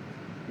prayer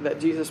that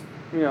Jesus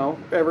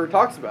ever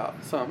talks about.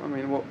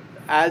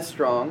 As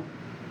strong.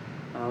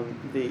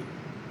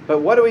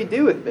 But what do we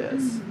do with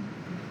this?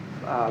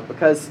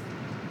 Because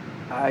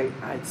I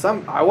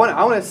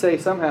want to say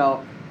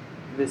somehow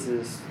this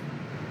is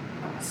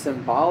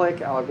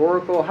symbolic,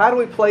 allegorical. How do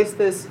we place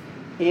this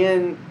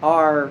in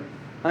our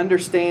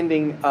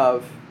understanding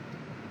of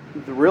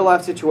the real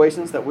life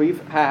situations that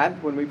we've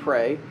had when we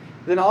pray?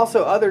 Then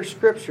also other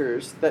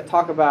scriptures that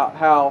talk about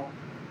how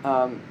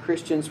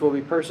Christians will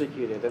be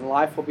persecuted and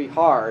life will be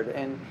hard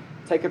and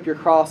take up your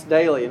cross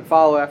daily and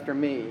follow after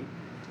me.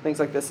 Things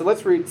like this. So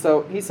let's read.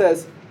 So he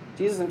says,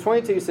 Jesus in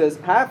 22 says,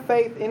 "Have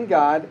faith in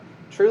God.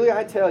 Truly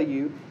I tell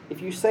you,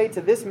 if you say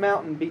to this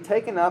mountain, be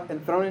taken up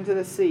and thrown into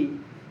the sea,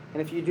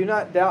 and if you do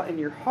not doubt in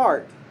your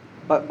heart,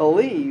 but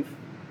believe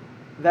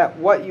that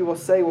what you will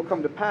say will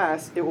come to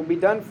pass, it will be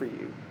done for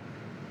you.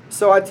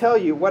 So I tell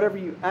you, whatever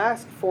you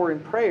ask for in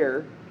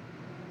prayer,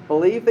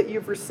 believe that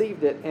you've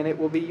received it and it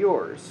will be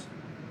yours.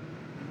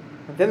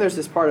 And then there's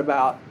this part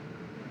about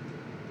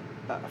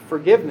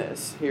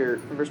forgiveness here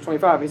in verse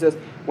 25. He says,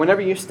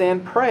 whenever you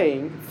stand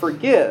praying,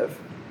 forgive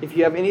if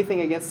you have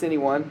anything against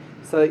anyone,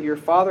 so that your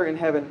Father in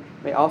heaven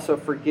may also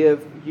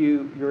forgive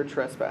you your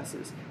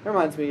trespasses. It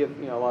reminds me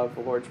of a lot of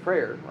the Lord's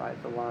Prayer, right?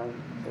 The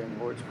line there in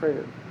the Lord's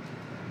Prayer.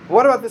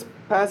 What about this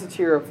passage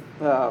here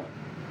of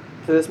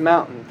to this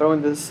mountain, throw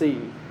into the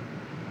sea?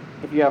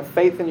 If you have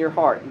faith in your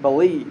heart and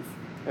believe,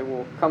 it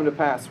will come to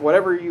pass.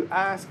 Whatever you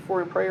ask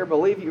for in prayer,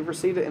 believe you've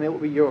received it and it will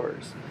be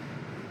yours.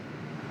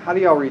 How do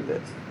y'all read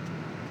this?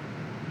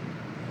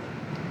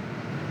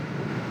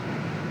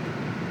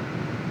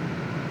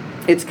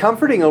 It's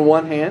comforting on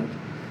one hand,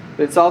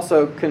 but it's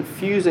also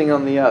confusing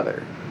on the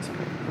other.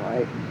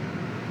 Right?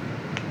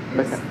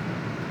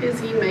 Is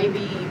he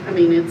maybe,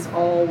 it's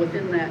all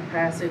within that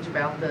passage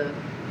about the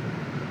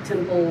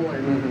temple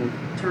and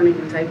turning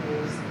the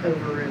tables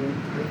over and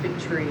the fig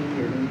tree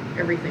and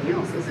everything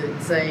else? Is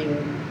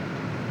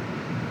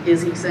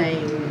he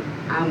saying,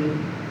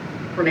 I'm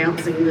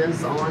pronouncing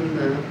this on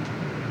the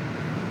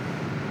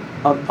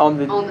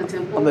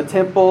temple? On the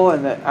temple,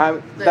 and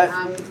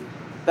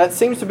that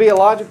seems to be a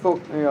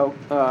logical,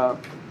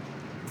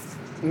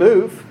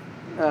 move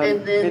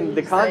and then in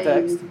the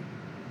context.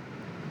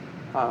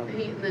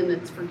 Then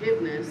it's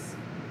forgiveness.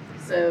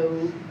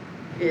 So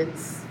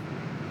is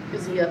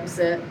he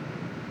upset?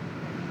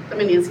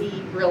 Does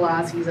he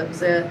realize he's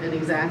upset and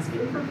he's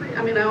asking for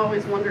forgiveness? I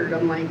always wondered,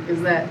 I'm like, is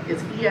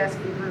he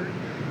asking for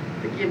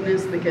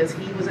forgiveness because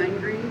he was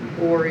angry,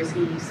 or is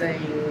he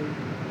saying?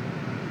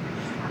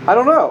 I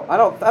don't know. I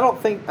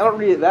don't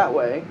read it that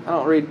way. I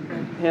don't read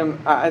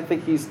him. I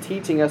think he's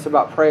teaching us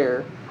about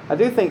prayer. I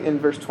do think in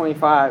verse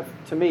 25,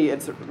 to me,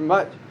 it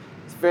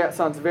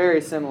sounds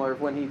very similar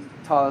when he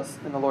taught us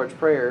in the Lord's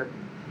Prayer,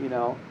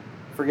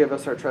 forgive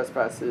us our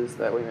trespasses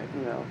that we may,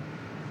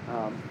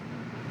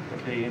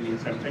 Okay, Andy,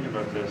 as I'm thinking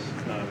about this,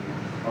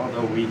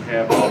 although we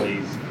have all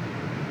these,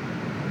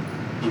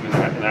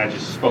 and I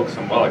just spoke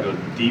some while ago,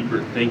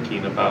 deeper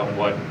thinking about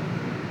what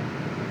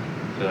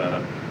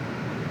the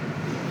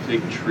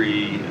fig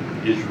tree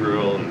and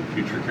Israel and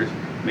future curse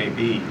may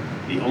be,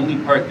 the only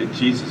part that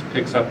Jesus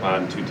picks up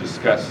on to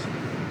discuss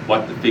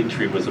what the fig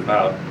tree was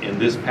about in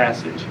this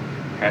passage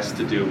has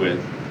to do with,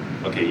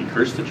 okay, he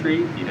cursed the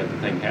tree, he had the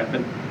thing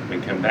happen, they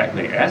come back and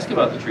they ask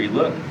about the tree.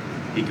 Look,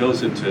 he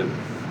goes into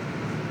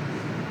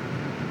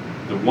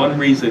the one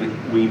reason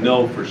we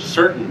know for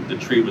certain the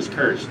tree was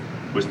cursed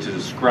was to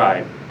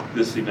describe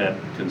this event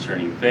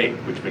concerning faith,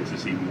 which makes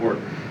this even more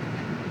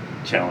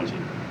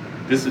challenging.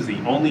 This is the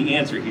only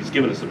answer he's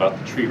given us about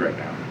the tree right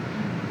now,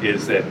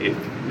 is that if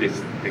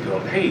they go,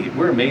 hey,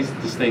 we're amazed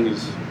that this thing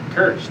is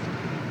cursed.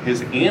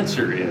 His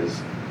answer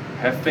is,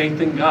 have faith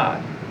in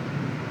God.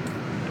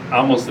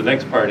 Almost the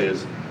next part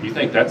is, you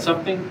think that's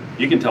something?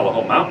 You can tell a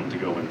whole mountain to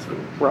go into.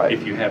 Right.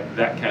 If you have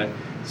that kind of...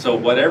 So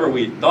whatever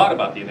we thought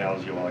about the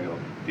analogy a while ago,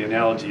 the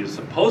analogy is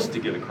supposed to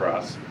get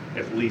across,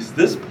 at least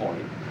this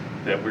point,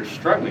 that we're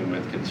struggling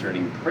with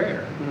concerning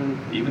prayer.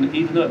 Mm-hmm.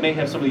 Even though it may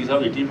have some of these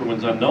other deeper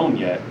ones unknown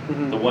yet,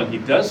 the one he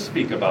does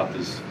speak about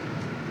this,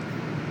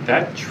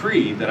 that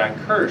tree that I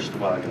cursed a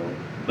while ago,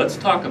 let's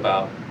talk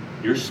about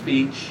your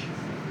speech,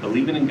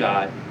 believing in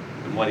God,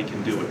 and what he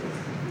can do with it.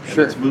 And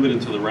let's move it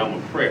into the realm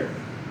of prayer.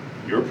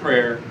 Your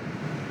prayer,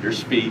 your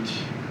speech,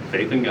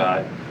 faith in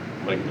God.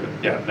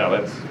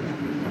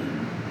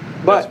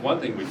 That's one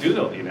thing we do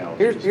know the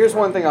analogy. Here's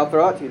one thing I'll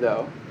throw out to you,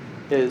 though,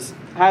 is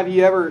have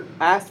you ever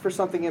asked for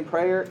something in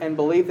prayer and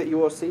believe that you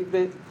will receive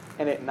it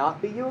and it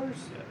not be yours?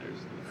 Yeah,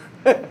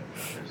 there's the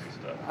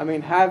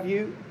stuff. Have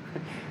you?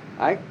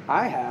 I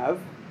have.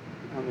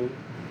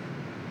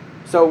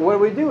 So what do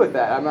we do with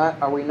that?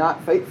 Are we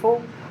not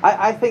faithful?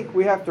 I think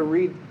we have to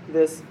read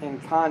this in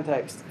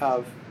context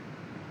of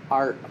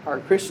our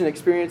Christian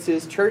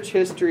experiences, church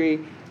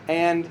history,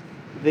 and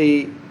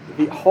the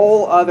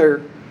whole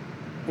other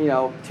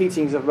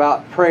teachings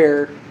about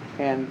prayer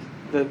and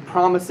the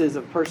promises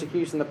of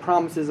persecution, the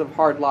promises of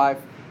hard life,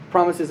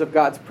 promises of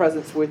God's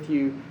presence with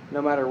you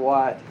no matter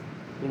what.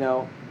 And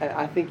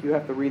I think you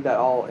have to read that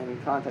all in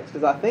context,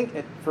 because I think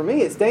for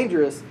me it's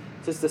dangerous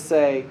just to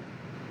say,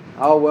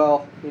 oh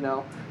well,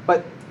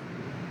 but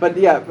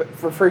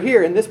for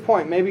here in this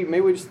point, maybe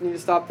we just need to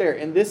stop there.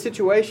 In this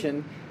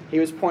situation, he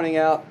was pointing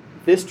out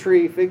this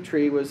fig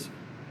tree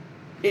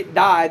it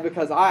died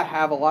because I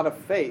have a lot of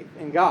faith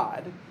in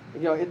God.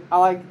 I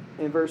like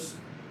in verse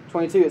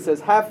 22 it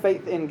says, have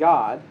faith in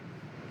God.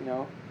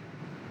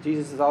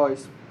 Jesus is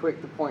always quick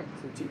to point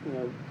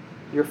to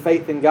your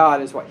faith in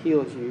God is what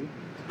heals you.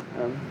 I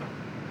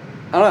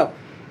don't know.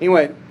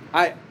 Anyway,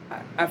 I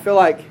feel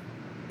like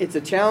it's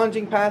a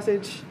challenging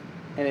passage,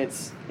 and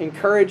it's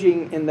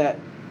encouraging in that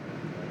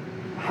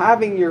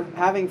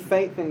having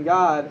faith in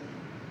God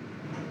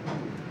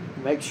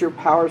makes your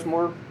powers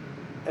more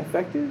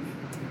effective.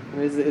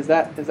 Is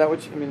that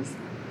what you mean?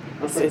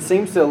 It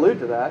seems to allude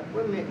to that.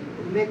 Well,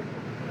 Mick,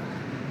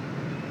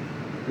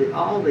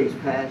 all these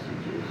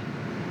passages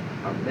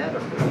are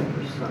metaphors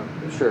for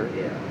something. Sure.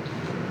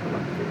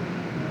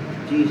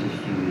 Jesus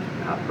used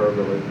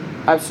hyperbole.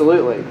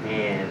 Absolutely.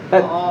 And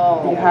That-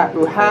 all we have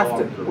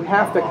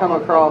to come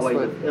across ways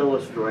with- of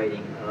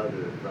illustrating other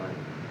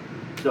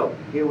things. So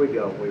here we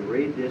go. We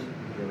read this,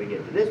 then we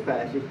get to this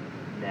passage.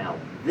 Now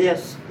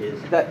this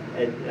is That-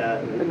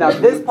 uh, now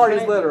this part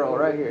is literal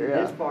right here,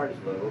 yeah. This part is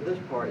literal. This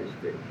part is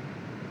figurative.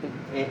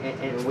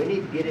 And we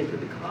need to get into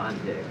the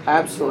context.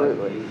 Absolutely. Of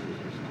what Jesus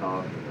is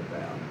talking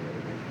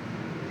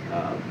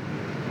about.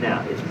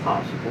 Now it's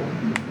possible.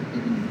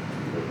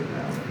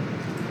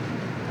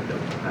 I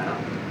don't know how.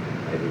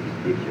 Maybe he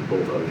gives you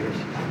bulldozers.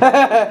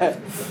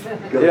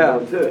 Go Yeah.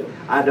 to it.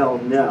 I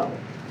don't know.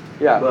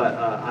 Yeah.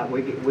 But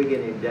we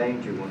get in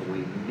danger when we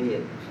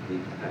mix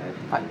these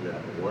passages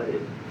up. What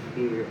is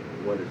here?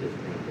 What does this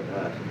mean to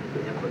us?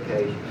 The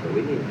implications. So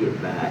we need to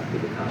get back to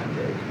the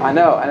context. I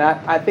know, and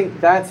I think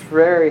that's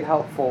very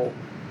helpful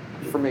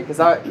for me because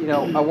I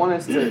want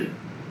us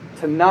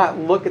to not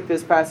look at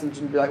this passage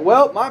and be like,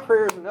 well, my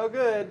prayers are no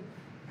good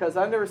because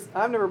I've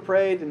never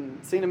prayed and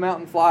seen a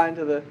mountain fly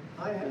into the.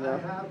 I mean,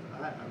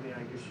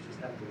 I guess you just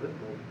have to live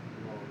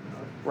long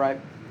enough. Right.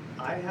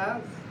 I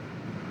have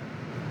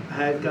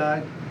had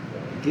God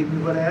give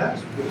me what I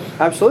asked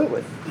for.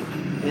 Absolutely.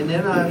 And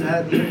then I've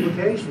had the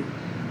implication.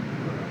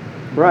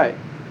 Right.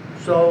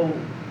 So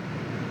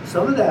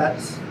some of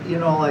that's,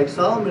 like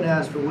Solomon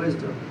asked for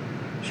wisdom.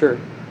 Sure.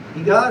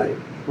 He got it.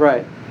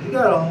 Right. He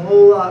got a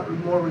whole lot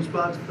more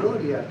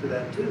responsibility after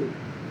that too.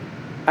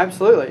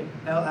 Absolutely.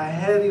 A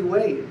heavy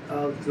weight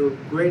of the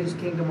greatest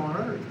kingdom on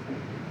earth.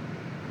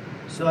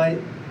 So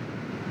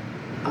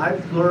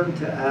I've learned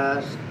to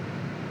ask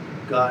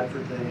God for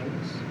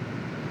things,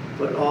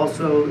 but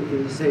also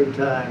in the same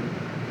time,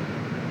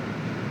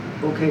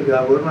 okay,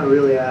 God, what am I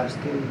really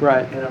asking?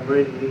 Right. And I'm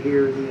ready to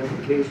hear the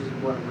implications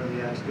of what I'm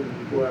really asking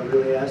before I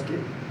really ask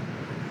it.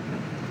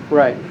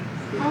 Right.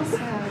 Also,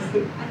 I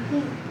think,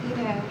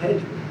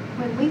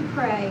 when we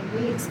pray,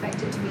 we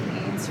expect it to be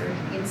answered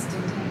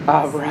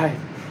instantaneously. Right.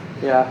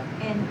 Yeah.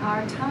 And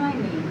our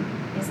timing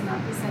is not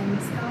the same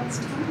as God's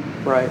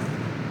timing. Right.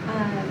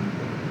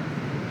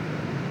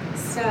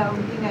 So,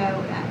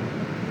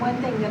 one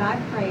thing that I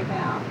pray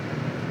about,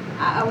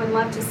 I would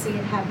love to see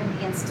it happen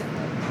instantly.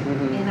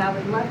 Mm-hmm. And I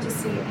would love to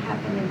see it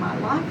happen in my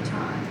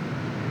lifetime.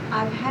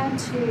 I've had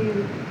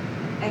to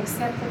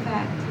accept the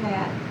fact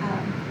that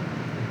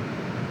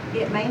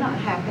it may not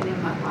happen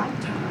in my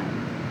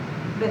lifetime,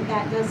 but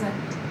that doesn't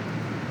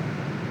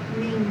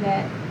mean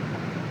that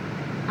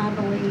I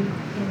believe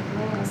in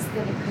less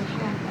that it could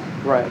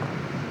happen. Right.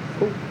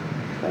 Cool.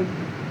 Thank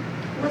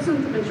you.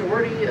 Wasn't the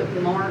majority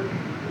of Mark's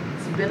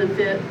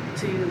benefit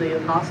to the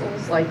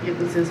apostles? Like it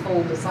was his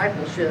whole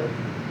discipleship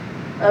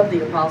of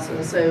the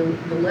apostles. So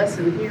the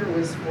lesson here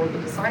was for the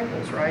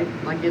disciples, right?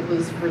 Like it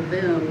was for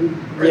them,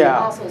 for the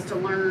apostles to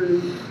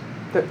learn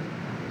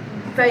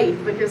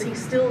faith, because he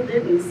still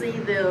didn't see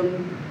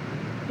them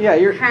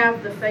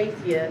have the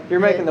faith yet. You're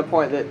making the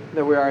point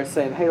that we are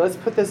saying, hey, let's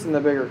put this in the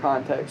bigger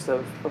context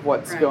of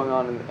what's going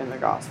on in the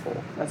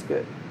gospel. That's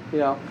good.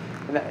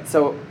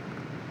 So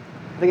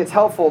I think it's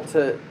helpful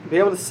to be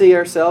able to see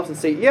ourselves and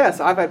see, yes,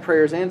 I've had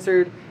prayers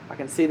answered. I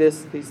can see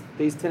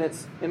these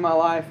tenets in my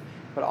life,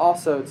 but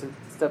also to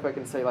step back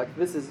and say, like,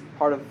 this is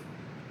part of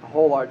a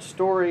whole large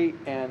story,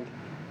 and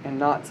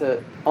not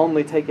to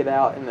only take it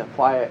out and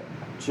apply it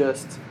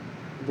just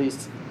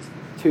these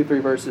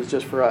 2-3 verses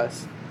just for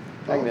us.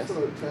 Agnes.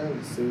 Also, at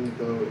times it seems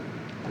though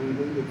we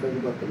need to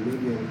think about the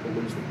medium from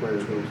which the prayer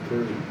goes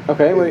through.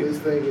 Okay, Is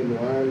this thing in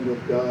line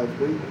with God's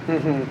will?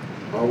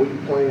 Mm-hmm. Are we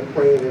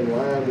praying in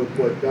line with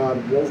what God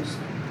wants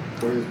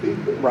for His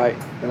people? Right.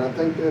 And I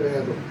think that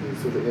has a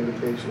piece of the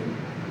indication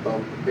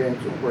of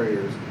answered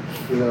prayers.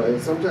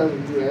 And sometimes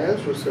when you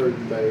ask for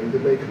certain things,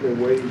 it may come in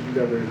ways you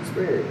never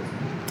experienced.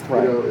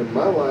 Right. In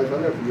my life,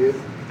 I never forget.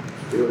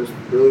 It was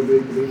really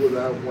big to me.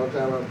 One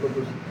time I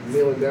remember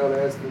kneeling down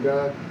asking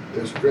God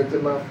to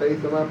strengthen my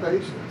faith and my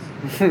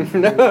patience.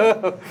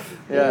 No.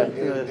 Yeah.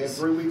 And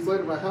 3 weeks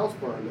later, my house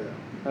burned down.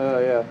 Oh,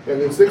 yeah.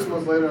 And then 6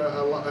 months later,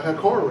 I had a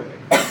car wreck.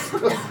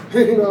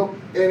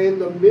 And in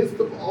the midst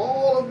of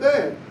all of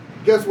that,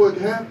 guess what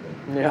happened?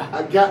 Yeah.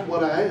 I got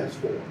what I asked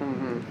for.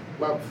 Mm-hmm.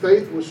 My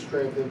faith was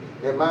strengthened,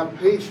 and my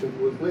patience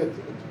was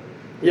lengthened.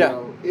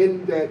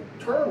 In that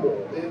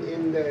turmoil,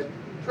 in that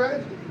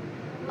tragedy.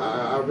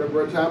 I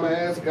remember a time I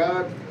asked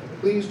God,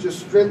 please just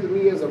strengthen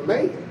me as a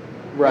man.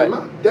 Right. And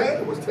my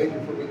dad was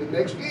taken from me the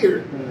next year.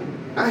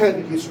 Mm-hmm. I had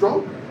to get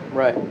stronger.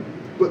 Right.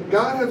 But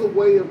God has a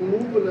way of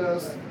moving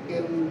us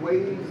in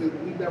ways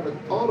that we never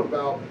thought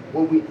about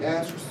when we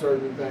ask for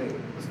certain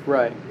things.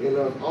 Right.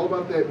 It's all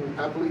about that.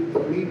 I believe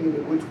the medium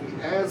in which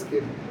we ask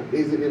it,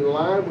 is it in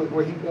line with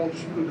where He wants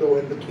you to go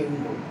in the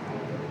kingdom?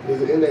 Is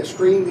it in that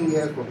stream He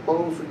has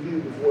proposed for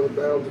you before the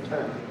bounds of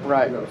time?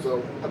 Right.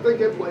 So I think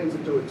that plays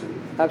into it too.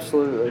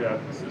 Absolutely. Yeah,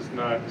 this is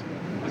not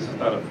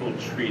a full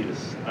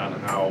treatise on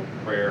how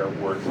prayer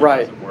works or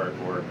Right. doesn't work,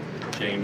 or